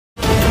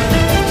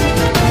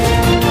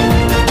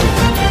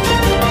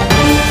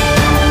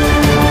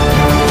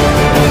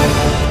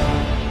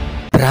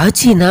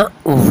ప్రాచీన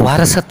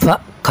వారసత్వ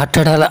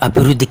కట్టడాల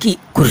అభివృద్ధికి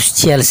కృషి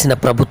చేయాల్సిన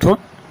ప్రభుత్వం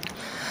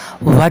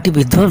వాటి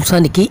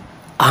విధ్వంసానికి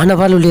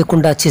ఆనవాళ్లు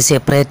లేకుండా చేసే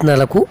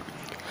ప్రయత్నాలకు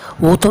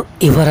ఊతం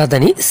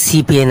ఇవ్వరాదని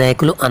సిపిఐ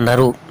నాయకులు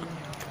అన్నారు.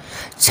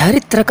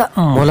 చారిత్రక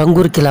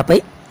మొలంగూరు కిలాపై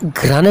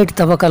గ్రానైట్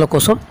తవ్వకాల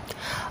కోసం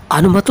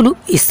అనుమతులు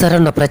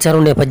ఇస్తారన్న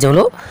ప్రచారం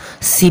నేపథ్యంలో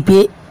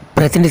సిపిఐ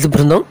ప్రతినిధి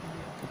బృందం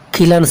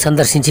కిలాను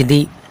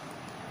సందర్శించింది.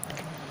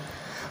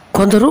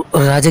 కొందరు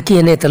రాజకీయ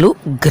నేతలు,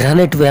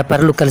 గ్రానైట్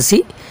వ్యాపారులు కలిసి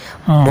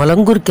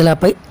మొలంగూరు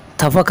కిలాపై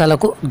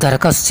తవ్వకాలకు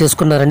దరఖాస్తు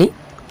చేసుకున్నారని,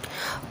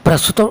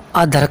 ప్రస్తుతం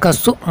ఆ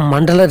దరఖాస్తు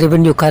మండల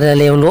రెవెన్యూ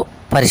కార్యాలయంలో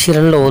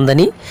పరిశీలనలో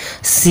ఉందని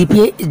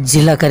సిపిఐ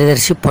జిల్లా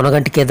కార్యదర్శి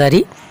పొనగంటి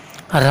కేదారి,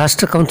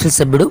 రాష్ట్ర కౌన్సిల్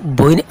సభ్యుడు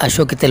బోయిని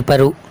అశోక్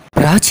తెలిపారు.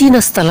 ప్రాచీన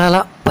స్థలాల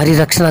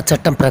పరిరక్షణ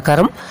చట్టం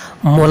ప్రకారం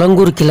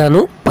మొలంగూరు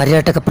కిలాను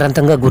పర్యాటక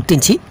ప్రాంతంగా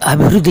గుర్తించి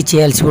అభివృద్ధి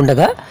చేయాల్సి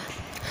ఉండగా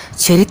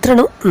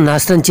చరిత్రను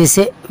నాశనం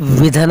చేసే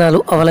విధానాలు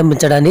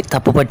అవలంబించడాన్ని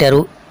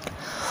తప్పుపట్టారు.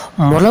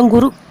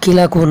 మొలంగూరు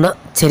కిలాకు ఉన్న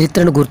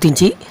చరిత్రను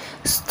గుర్తించి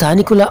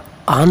స్థానికుల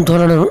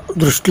ఆందోళనను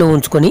దృష్టిలో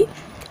ఉంచుకొని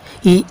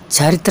ఈ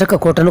చారిత్రక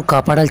కోటను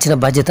కాపాడాల్సిన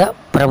బాధ్యత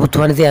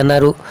ప్రభుత్వానిదే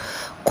అన్నారు.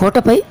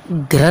 కోటపై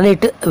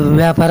గ్రానైట్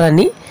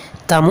వ్యాపారాన్ని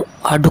తాము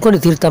అడ్డుకొని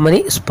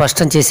తీరుతామని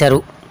స్పష్టం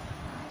చేశారు.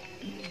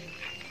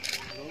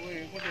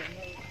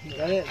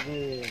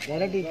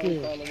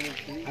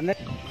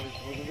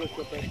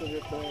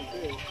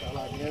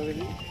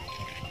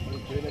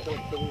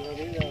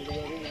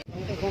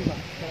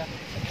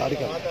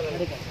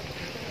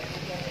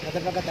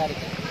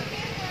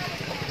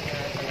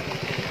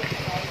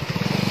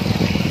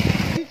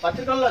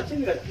 పత్రికల్లో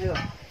వచ్చింది కదా,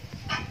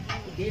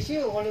 తీసి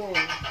వాడు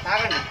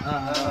తాగండి.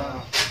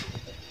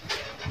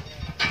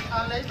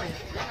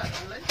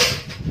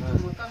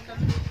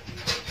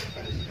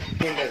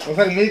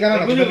 ఒకసారి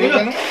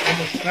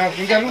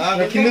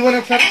కింది పోనీ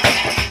ఒకసారి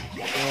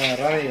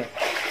రానయ్య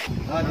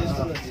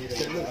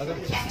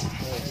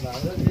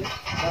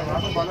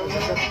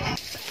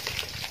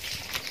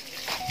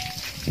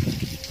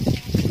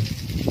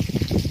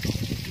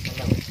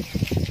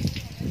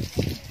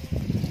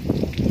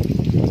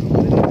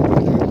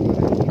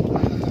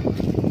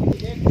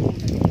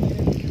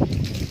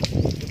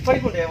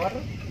ఇప్పటికి ఉండే వారు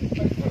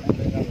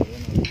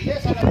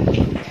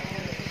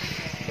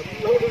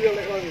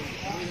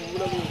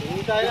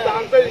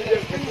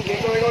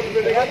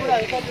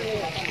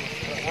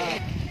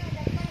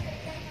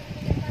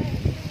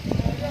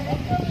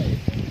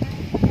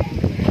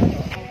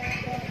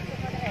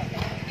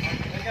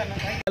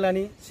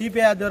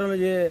సిపిఐ ఆధ్వర్యంలో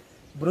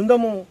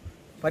బృందము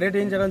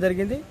పర్యటించడం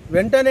జరిగింది.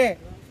 వెంటనే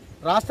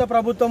రాష్ట్ర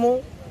ప్రభుత్వము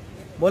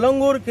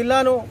మొలంగూరు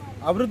కిల్లాను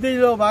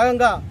అభివృద్ధిలో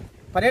భాగంగా,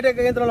 పర్యాటక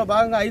కేంద్రంలో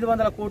భాగంగా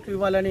 500 కోట్లు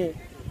ఇవ్వాలని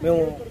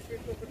మేము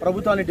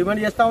ప్రభుత్వాన్ని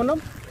డిమాండ్ చేస్తూ ఉన్నాం.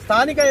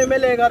 స్థానిక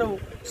ఎమ్మెల్యే గారు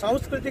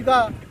సాంస్కృతిక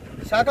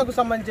శాఖకు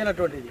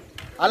సంబంధించినటువంటిది,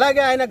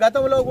 అలాగే ఆయన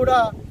గతంలో కూడా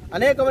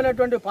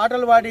అనేకమైనటువంటి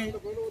పాటలు పాడి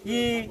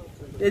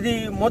ఇది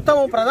మొత్తం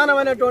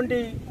ప్రధానమైనటువంటి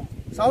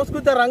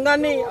సాంస్కృతిక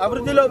రంగాన్ని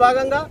అభివృద్ధిలో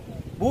భాగంగా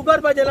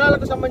భూగర్భ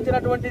జలాలకు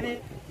సంబంధించినటువంటిది,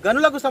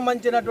 గనులకు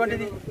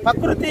సంబంధించినటువంటిది,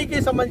 ప్రకృతికి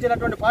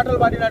సంబంధించినటువంటి పాటలు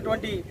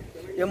పాడినటువంటి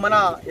మన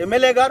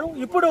ఎమ్మెల్యే గారు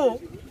ఇప్పుడు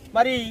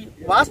మరి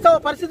వాస్తవ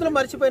పరిస్థితులు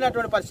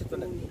మర్చిపోయినటువంటి పరిస్థితి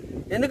ఉన్నది.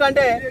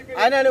 ఎందుకంటే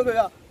ఆయన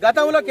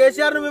గతంలో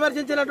కేసీఆర్ను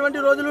విమర్శించినటువంటి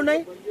రోజులు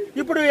ఉన్నాయి.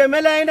 ఇప్పుడు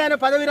ఎమ్మెల్యే అయిన ఆయన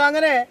పదవి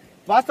రాగానే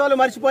వాస్తవాలు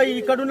మర్చిపోయి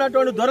ఇక్కడ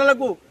ఉన్నటువంటి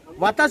దొరలకు,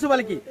 వత్తాసు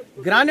వాళ్ళకి,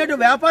 గ్రానైట్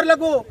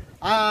వ్యాపారులకు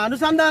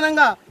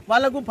అనుసంధానంగా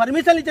వాళ్లకు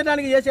పర్మిషన్లు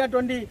ఇచ్చడానికి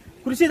చేసేటువంటి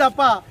కృషి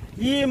తప్ప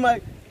ఈ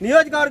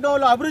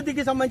నియోజకవర్గంలో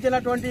అభివృద్ధికి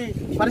సంబంధించినటువంటి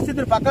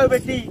పరిస్థితులు పక్కకు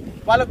పెట్టి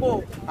వాళ్లకు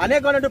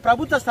అనేకమైన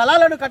ప్రభుత్వ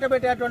స్థలాలను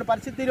కట్టబెట్టేటువంటి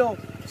పరిస్థితిలో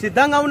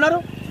సిద్ధంగా ఉన్నారు.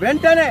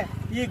 వెంటనే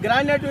ఈ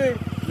గ్రానైట్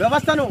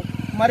వ్యవస్థను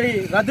మరి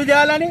రద్దు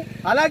చేయాలని,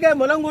 అలాగే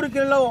మొలంగూరు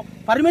కిలాలో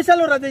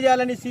పర్మిషన్లు రద్దు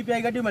చేయాలని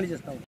సిపిఐగా డిమాండ్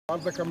చేస్తాం.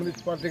 భారత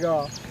కమ్యూనిస్ట్ పార్టీగా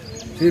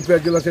సిపిఐ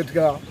జిల్లా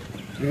సెట్గా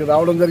మీకు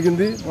రావడం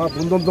జరిగింది మా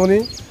బృందంతో.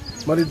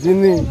 మరి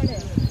దీన్ని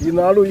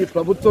ఈనాడు ఈ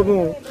ప్రభుత్వము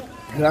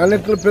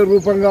గ్రానైట్ల పేరు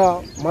రూపంగా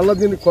మళ్ళీ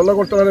దీన్ని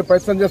కొల్లగొట్టాలనే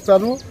ప్రయత్నం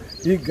చేస్తారు.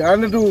 ఈ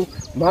గ్రానైట్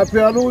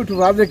మాఫియాలు, ఇటు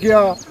రాజకీయ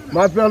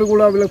మాఫియాలు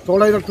కూడా వీళ్ళకి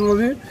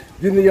తోడైనట్టున్నది.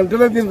 దీన్ని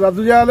వెంటనే దీన్ని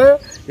రద్దు చేయాలి.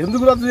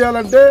 ఎందుకు రద్దు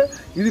చేయాలంటే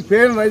ఇది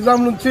పేరు నైజాం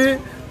నుంచి,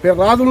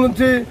 రాజుల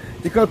నుంచి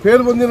ఇక్కడ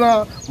పేరు పొందిన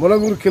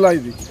మొలంగూరు కిలా.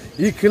 ఇది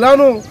ఈ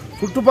కిలాను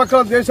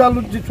చుట్టుపక్కల దేశాల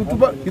నుంచి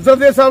ఇతర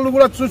దేశాలను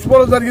కూడా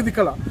చూసుకోవడం జరిగింది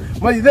ఇక్కడ.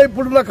 మరి ఇదే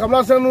ఇప్పుడున్న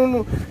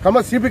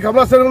సిపి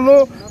కమలాసను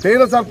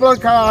పేరు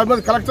సర్పంచ్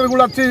కలెక్టర్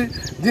కూడా వచ్చి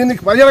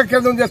దీనికి పర్యాటక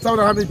కేంద్రం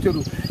చేస్తామని హామీ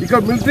ఇచ్చారు. ఇక్కడ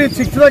మిలిటరీ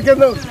శిక్షణ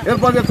కేంద్రం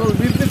ఏర్పాటు చేస్తారు.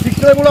 మిలిటరీ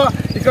శిక్షణ కూడా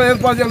ఇక్కడ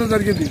ఏర్పాటు చేయడం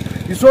జరిగింది.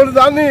 ఇటువంటి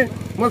దాన్ని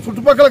మన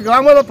చుట్టుపక్కల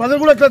గ్రామాల ప్రజలు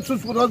కూడా ఇక్కడ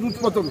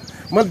చూసిపోతారు.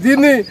 మరి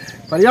దీన్ని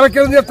పర్యాటక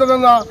కేంద్రం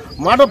చేస్తారన్న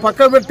మాట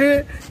పక్కన పెట్టి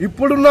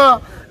ఇప్పుడున్న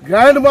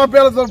గ్రాండ్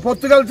మాఫియాలతో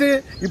పొత్తు కలిసి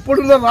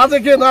ఇప్పుడున్న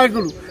రాజకీయ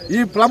నాయకులు, ఈ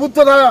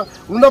ప్రభుత్వ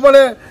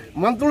ఉండబడే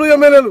మంత్రులు,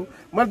 ఎమ్మెల్యేలు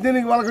మరి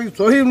దీనికి వాళ్ళకి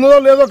సోహి ఉన్నదో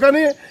లేదో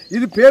కానీ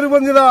ఇది పేరు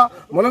పొందిన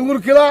మొలంగూరు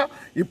కిలా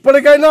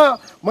ఇప్పటికైనా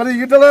మరి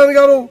ఈటల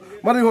గారు,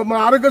 మరి మా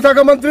ఆరోగ్య శాఖ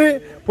మంత్రి,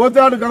 పోతే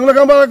ఆడు గంగుల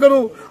గంబాల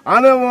గారు,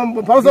 ఆయన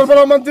పౌర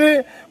సరఫరా మంత్రి,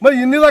 మరి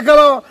ఇన్ని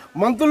రకాల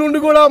మంత్రులు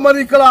ఉండి కూడా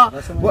మరి ఇక్కడ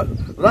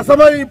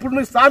రసమై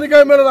ఇప్పుడు స్థానిక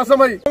ఎమ్మెల్యే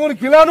రసమై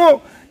కిలాను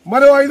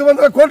మరో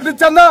 500 కోట్లు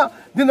ఇచ్చన్నా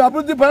దీన్ని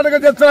అభివృద్ధి పర్యటన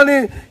చేస్తారని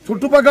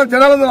చుట్టుపక్కల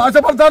జనాలందరూ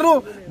ఆశపడతారు.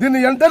 దీన్ని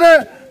వెంటనే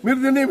మీరు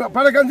దీన్ని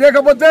పర్యటన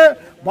చేయకపోతే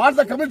భారత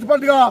కమ్యూనిస్ట్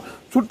పార్టీగా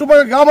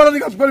చుట్టుపక్కల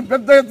గ్రామాలని కలుసుకొని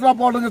పెద్ద ఎత్తున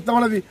పోరాటం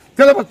చేస్తామనేది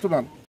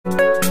తెలియపరుస్తున్నాను.